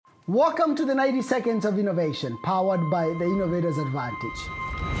Welcome to the 90 Seconds of Innovation, powered by the Innovator's Advantage.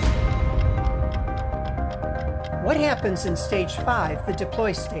 What happens in stage 5, the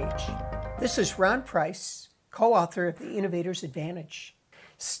deploy stage? This is Ron Price, co-author of The Innovator's Advantage.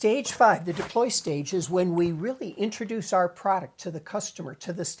 Stage 5, the deploy stage, is when we really introduce our product to the customer,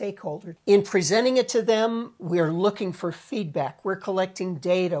 to the stakeholder. In presenting it to them, we're looking for feedback. We're collecting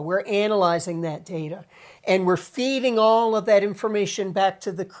data. We're analyzing that data. And we're feeding all of that information back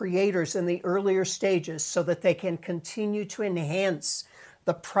to the creators in the earlier stages so that they can continue to enhance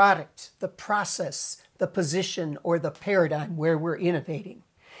the product, the process, the position, or the paradigm where we're innovating.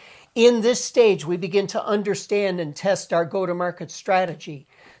 In this stage, we begin to understand and test our go-to-market strategy,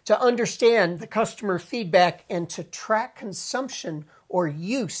 to understand the customer feedback, and to track consumption or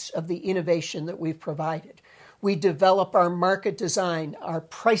use of the innovation that we've provided. We develop our market design, our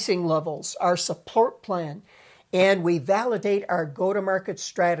pricing levels, our support plan, and we validate our go-to-market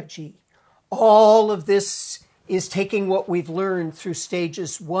strategy. All of this is taking what we've learned through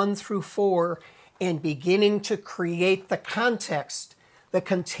stages 1 through 4 and beginning to create the context, the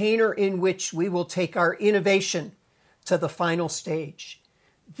container in which we will take our innovation to the final stage.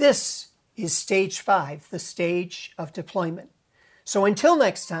 This is stage 5, the stage of deployment. So until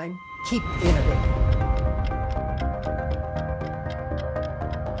next time, keep innovating.